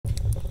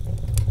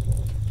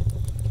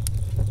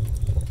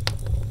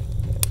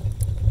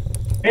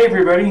Hey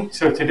everybody,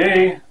 so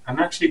today I'm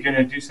actually going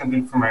to do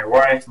something for my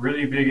wife.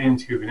 Really big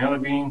into vanilla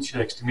beans. She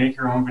likes to make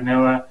her own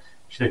vanilla.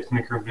 She likes to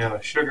make her own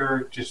vanilla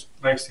sugar. Just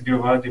likes to do a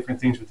lot of different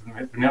things with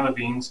vanilla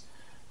beans.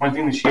 One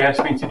thing that she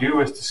asked me to do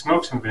was to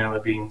smoke some vanilla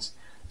beans.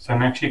 So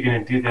I'm actually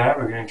going to do that.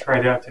 We're going to try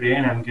it out today,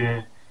 and I'm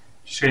going to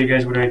show you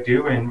guys what I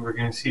do, and we're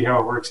going to see how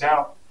it works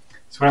out.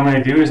 So what I'm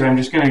going to do is I'm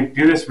just going to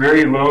do this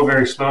very low,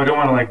 very slow. I don't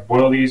want to like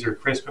boil these or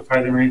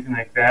crispify them or anything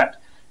like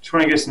that. Just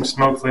want to get some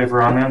smoke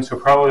flavor on them, so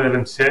probably let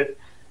them sit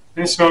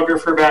in the smoker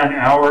for about an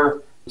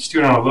hour. Just do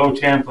it on a low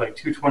temp, like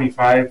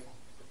 225,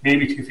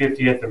 maybe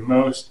 250 at the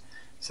most.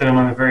 Set them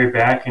on the very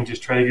back and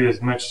just try to get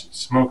as much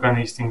smoke on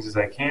these things as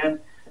I can.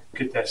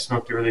 Get that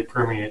smoke to really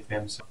permeate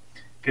them. So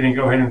I'm going to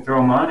go ahead and throw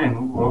them on,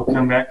 and we'll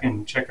come back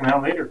and check them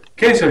out later.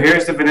 Okay, so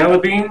here's the vanilla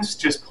beans.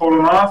 Just pulled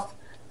them off.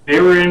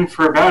 They were in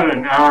for about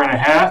an hour and a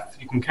half.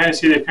 You can kind of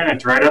see they kind of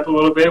dried up a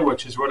little bit,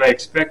 which is what I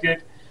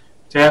expected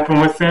to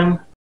happen with them.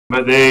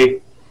 But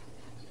they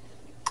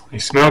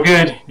smell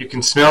good. You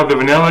can smell the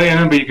vanilla in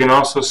them, but you can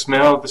also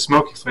smell the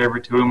smoky flavor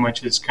to them,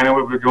 which is kind of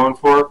what we're going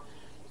for.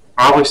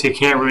 Obviously, you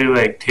can't really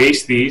like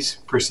taste these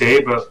per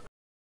se, but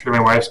I'm sure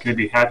my wife's going to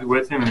be happy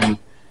with them, and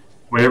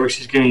whatever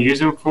she's going to use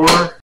them for,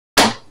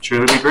 I'm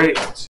sure they'll be great.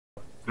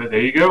 But there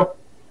you go,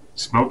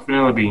 smoked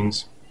vanilla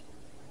beans.